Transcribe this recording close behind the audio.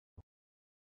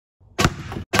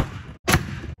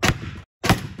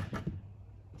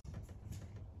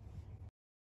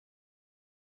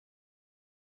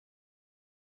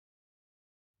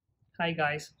Hi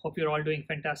guys, hope you're all doing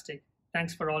fantastic.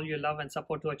 Thanks for all your love and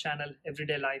support to our channel,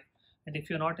 Everyday Life. And if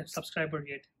you're not a subscriber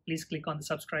yet, please click on the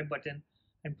subscribe button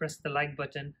and press the like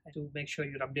button to make sure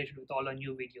you're updated with all our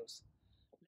new videos.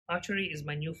 Archery is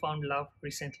my newfound love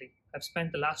recently. I've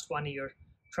spent the last 1 year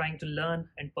trying to learn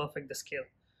and perfect the skill.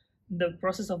 In the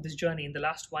process of this journey, in the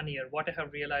last 1 year, what I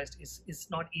have realized is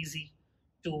it's not easy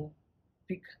to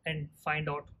pick and find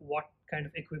out what kind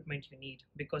of equipment you need,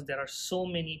 because there are so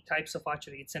many types of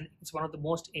archery. It's one of the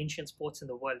most ancient sports in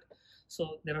the world.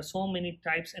 So there are so many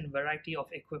types and variety of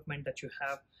equipment that you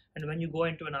have. And when you go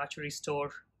into an archery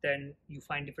store, then you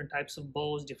find different types of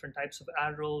bows, different types of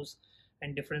arrows,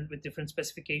 and different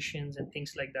specifications and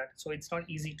things like that. So it's not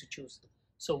easy to choose.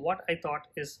 So what I thought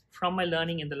is, from my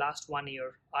learning in the last 1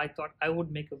 year, I thought I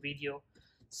would make a video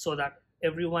so that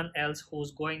everyone else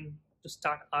who's going to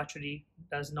start archery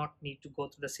does not need to go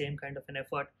through the same kind of an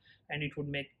effort, and it would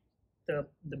make the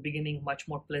beginning much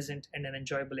more pleasant and an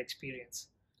enjoyable experience.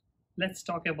 Let's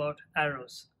talk about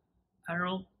arrows.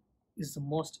 Arrow is the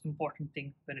most important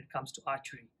thing when it comes to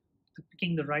archery.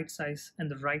 Picking the right size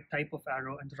and the right type of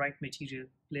arrow and the right material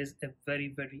plays a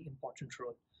very, very important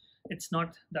role. It's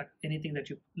not that anything that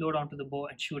you load onto the bow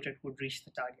and shoot it would reach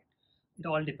the target. It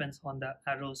all depends on the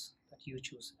arrows that you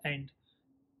choose, and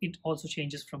it also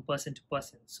changes from person to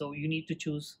person. So you need to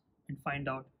choose and find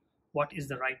out what is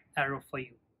the right arrow for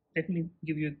you. Let me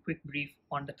give you a quick brief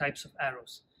on the types of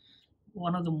arrows.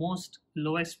 One of the most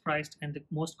lowest priced and the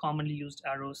most commonly used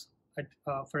arrows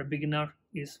for a beginner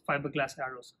is fiberglass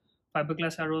arrows.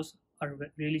 Fiberglass arrows are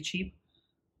really cheap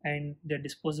and they're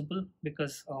disposable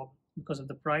because of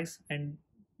the price,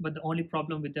 but the only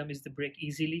problem with them is they break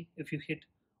easily if you hit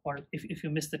or if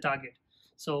you miss the target.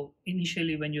 So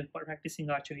initially, when you're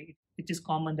practicing archery, it is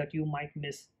common that you might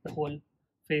miss the whole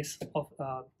face of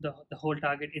the whole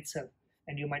target itself,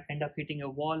 and you might end up hitting a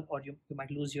wall, or you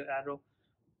might lose your arrow.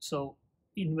 So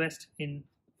invest in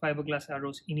fiberglass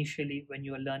arrows initially when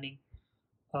you are learning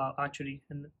archery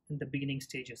in the beginning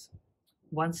stages.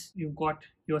 Once you've got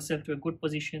yourself to a good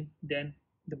position, then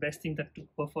the best thing that to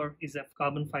go for is a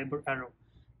carbon fiber arrow.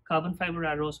 Carbon fiber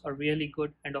arrows are really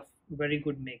good and of very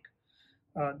good make.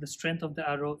 The strength of the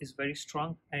arrow is very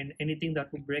strong, and anything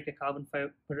that would break a carbon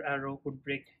fiber arrow would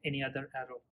break any other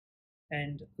arrow.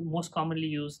 And most commonly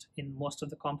used in most of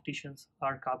the competitions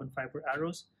are carbon fiber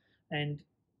arrows. And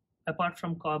apart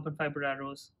from carbon fiber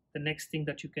arrows, the next thing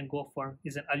that you can go for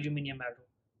is an aluminum arrow.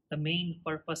 The main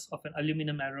purpose of an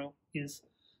aluminum arrow is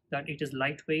that it is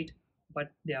lightweight,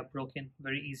 but they are broken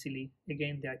very easily.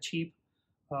 Again, they are cheap.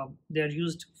 They are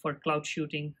used for cloud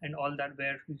shooting and all that,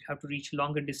 where you have to reach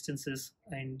longer distances,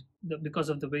 and because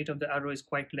of the weight of the arrow is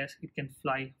quite less, it can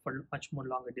fly for much more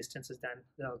longer distances than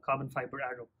the carbon fiber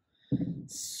arrow.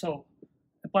 So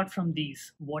apart from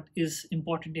these, what is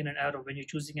important in an arrow when you're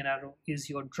choosing an arrow is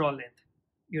your draw length.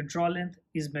 Your draw length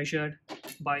is measured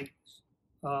by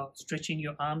stretching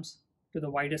your arms to the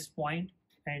widest point,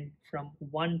 and from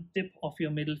one tip of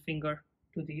your middle finger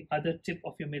to the other tip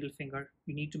of your middle finger,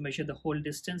 you need to measure the whole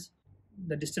distance.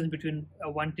 The distance between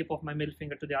one tip of my middle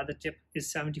finger to the other tip is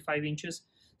 75 inches.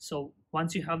 So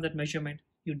once you have that measurement,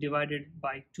 you divide it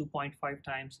by 2.5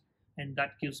 times, and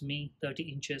that gives me 30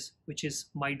 inches, which is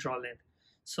my draw length.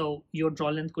 So your draw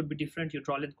length could be different. Your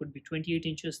draw length could be 28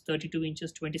 inches, 32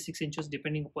 inches, 26 inches,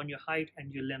 depending upon your height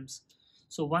and your limbs.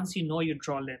 So once you know your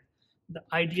draw length, the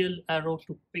ideal arrow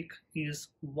to pick is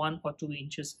 1 or 2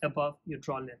 inches above your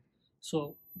draw length.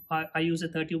 So I use a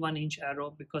 31-inch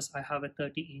arrow because I have a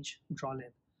 30-inch draw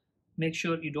length. Make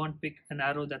sure you don't pick an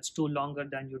arrow that's too longer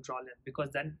than your draw length,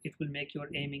 because then it will make your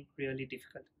aiming really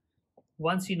difficult.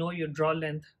 Once you know your draw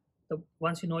length,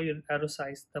 once you know your arrow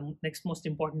size, the next most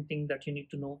important thing that you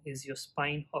need to know is your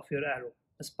spine of your arrow.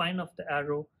 The spine of the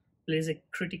arrow plays a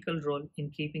critical role in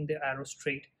keeping the arrow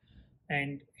straight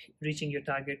and reaching your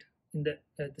target in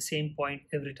the same point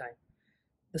every time.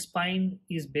 The spine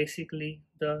is basically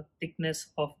the thickness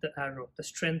of the arrow, the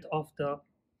strength of the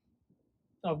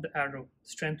arrow,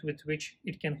 strength with which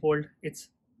it can hold its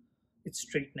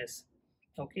straightness.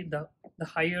 Okay, the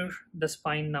higher the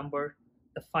spine number,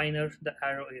 the finer the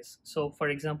arrow is. So for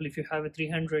example, if you have a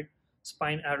 300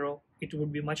 spine arrow, it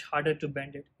would be much harder to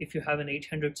bend it. If you have an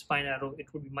 800 spine arrow,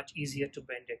 it would be much easier to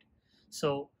bend it.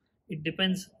 So it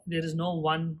depends. There is no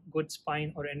one good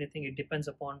spine or anything. It depends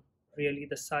upon really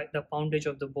the poundage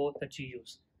of the bow that you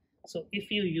use. So if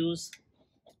you use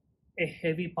a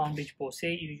heavy poundage bow,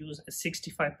 say you use a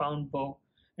 65-pound bow,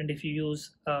 and if you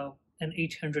use an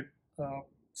 800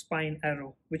 spine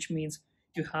arrow, which means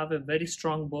you have a very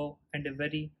strong bow and a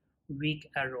very weak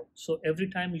arrow. So every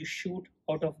time you shoot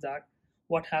out of that,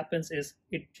 what happens is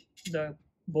the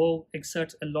bow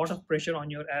exerts a lot of pressure on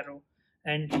your arrow,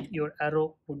 and your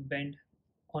arrow would bend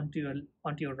onto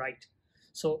your right.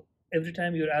 So every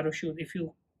time your arrow shoots, if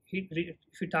you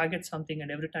target something,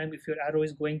 and every time if your arrow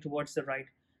is going towards the right,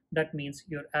 that means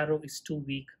your arrow is too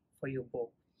weak for your bow.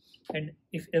 And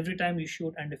if every time you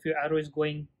shoot and if your arrow is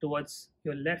going towards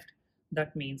your left,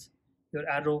 that means your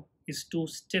arrow is too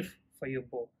stiff for your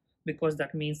bow, because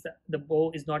that means that the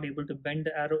bow is not able to bend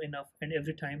the arrow enough, and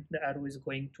every time the arrow is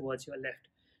going towards your left.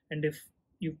 And if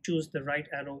you choose the right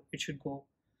arrow, it should go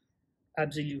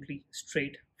absolutely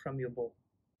straight from your bow.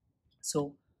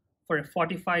 So for a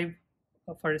 45,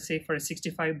 for a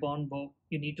 65 bound bow,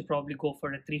 you need to probably go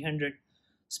for a 300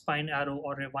 spine arrow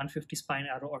or a 150 spine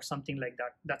arrow or something like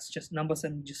that. That's just numbers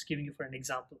I'm just giving you for an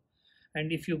example.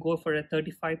 And if you go for a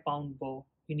 35-pound bow,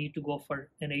 you need to go for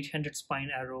an 800 spine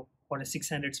arrow or a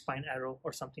 600 spine arrow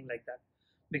or something like that,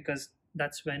 because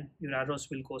that's when your arrows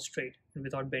will go straight and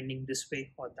without bending this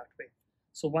way or that way.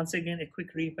 So once again, a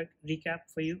quick recap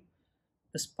for you.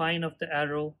 The spine of the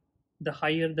arrow, the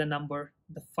higher the number,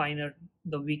 the finer,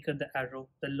 the weaker the arrow.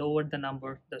 The lower the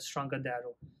number, the stronger the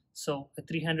arrow. So a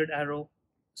 300 arrow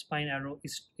spine arrow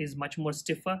is much more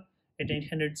stiffer. An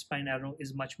 800 spine arrow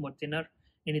is much more thinner.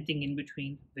 Anything in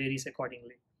between varies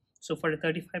accordingly. So for a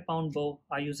 35-pound bow,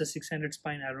 I use a 600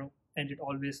 spine arrow, and it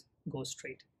always goes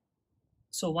straight.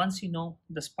 So once you know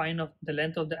the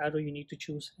length of the arrow you need to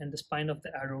choose and the spine of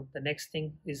the arrow, the next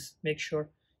thing is make sure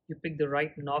you pick the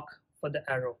right nock for the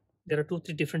arrow. There are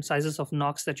 2-3 different sizes of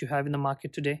nocks that you have in the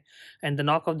market today, and the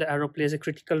nock of the arrow plays a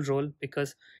critical role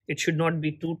because it should not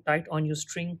be too tight on your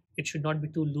string. It should not be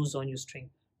too loose on your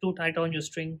string. Too tight on your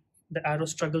string, the arrow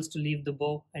struggles to leave the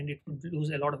bow and it would lose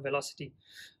a lot of velocity.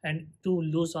 And too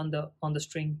loose on the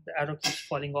string, the arrow keeps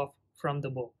falling off from the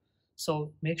bow.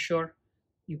 So make sure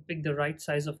you pick the right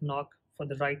size of nock for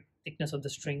the right thickness of the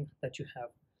string that you have.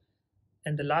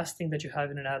 And the last thing that you have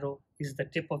in an arrow is the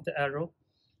tip of the arrow.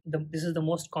 This is the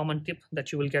most common tip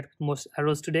that you will get with most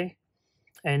arrows today,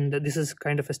 and this is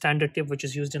kind of a standard tip which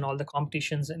is used in all the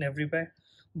competitions and everywhere.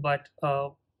 But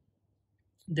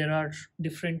there are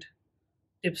different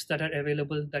tips that are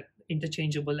available, that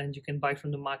interchangeable, and you can buy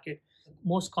from the market.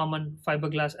 Most common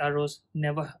fiberglass arrows,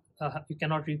 never you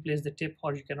cannot replace the tip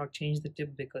or you cannot change the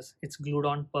tip because it's glued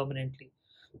on permanently.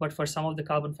 But for some of the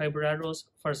carbon fiber arrows,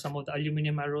 for some of the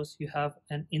aluminum arrows, you have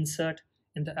an insert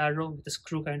in the arrow with a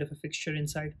screw kind of a fixture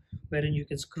inside, wherein you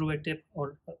can screw a tip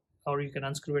or you can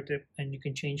unscrew a tip, and you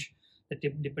can change the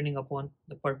tip depending upon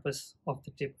the purpose of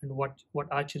the tip and what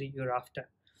archery you're after.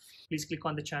 Please click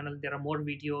on the channel. There are more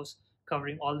videos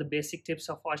covering all the basic tips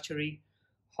of archery,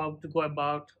 how to go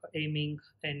about aiming,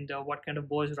 and what kind of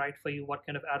bow is right for you, what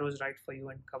kind of arrow is right for you,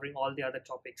 and covering all the other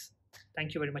topics.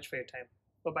 Thank you very much for your time.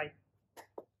 Bye-bye.